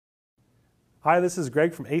Hi, this is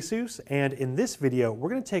Greg from ASUS, and in this video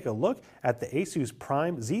we're going to take a look at the ASUS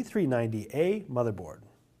Prime Z390A motherboard.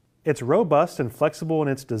 It's robust and flexible in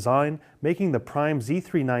its design, making the Prime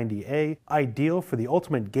Z390A ideal for the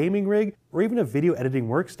ultimate gaming rig or even a video editing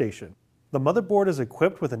workstation. The motherboard is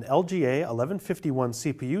equipped with an LGA1151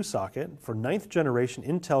 CPU socket for 9th generation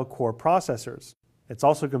Intel Core processors. It's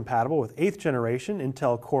also compatible with 8th generation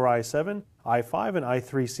Intel Core i7, i5, and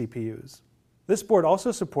i3 CPUs. This board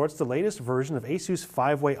also supports the latest version of ASUS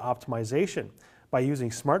 5-way optimization. By using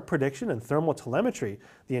smart prediction and thermal telemetry,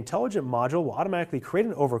 the intelligent module will automatically create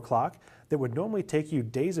an overclock that would normally take you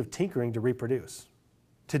days of tinkering to reproduce.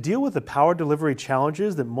 To deal with the power delivery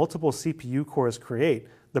challenges that multiple CPU cores create,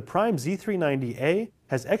 the Prime Z390A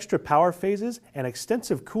has extra power phases and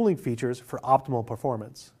extensive cooling features for optimal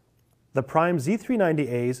performance. The Prime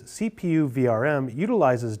Z390A's CPU VRM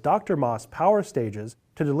utilizes Dr. Moss power stages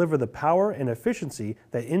to deliver the power and efficiency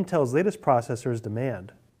that Intel's latest processors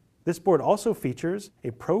demand. This board also features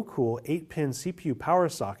a ProCool 8-pin CPU power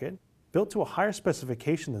socket. Built to a higher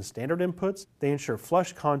specification than standard inputs, they ensure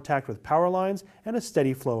flush contact with power lines and a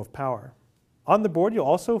steady flow of power. On the board you'll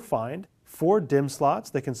also find 4 DIMM slots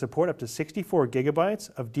that can support up to 64 GB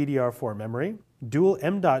of DDR4 memory, dual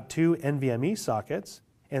M.2 NVMe sockets,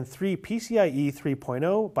 and 3 PCIe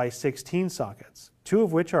 3.0 by 16 sockets, 2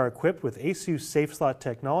 of which are equipped with ASUS SafeSlot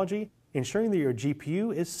technology, ensuring that your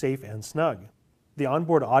GPU is safe and snug. The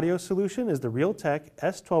onboard audio solution is the Realtek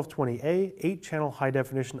S1220A 8-channel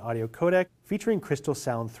high-definition audio codec featuring Crystal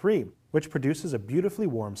Sound 3, which produces a beautifully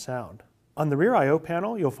warm sound. On the rear I/O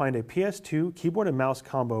panel, you'll find a PS2 keyboard and mouse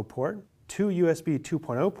combo port, 2 USB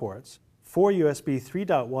 2.0 ports, 4 USB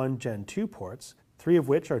 3.1 Gen 2 ports, 3 of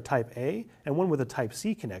which are Type A and 1 with a Type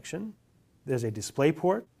C connection. There's a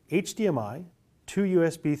DisplayPort, HDMI, 2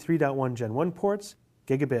 USB 3.1 Gen 1 ports,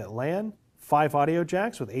 gigabit LAN, 5 audio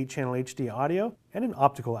jacks with 8-channel HD audio, and an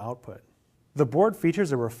optical output. The board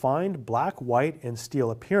features a refined black, white, and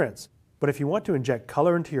steel appearance, but if you want to inject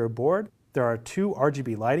color into your board, there are 2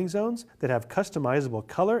 RGB lighting zones that have customizable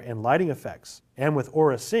color and lighting effects. And with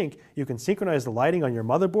Aura Sync, you can synchronize the lighting on your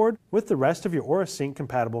motherboard with the rest of your Aura Sync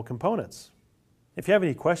compatible components. If you have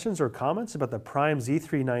any questions or comments about the Prime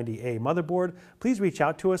Z390A motherboard, please reach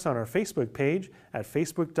out to us on our Facebook page at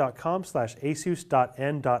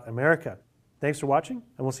facebook.com/asus.n.america. Thanks for watching,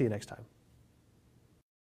 and we'll see you next time.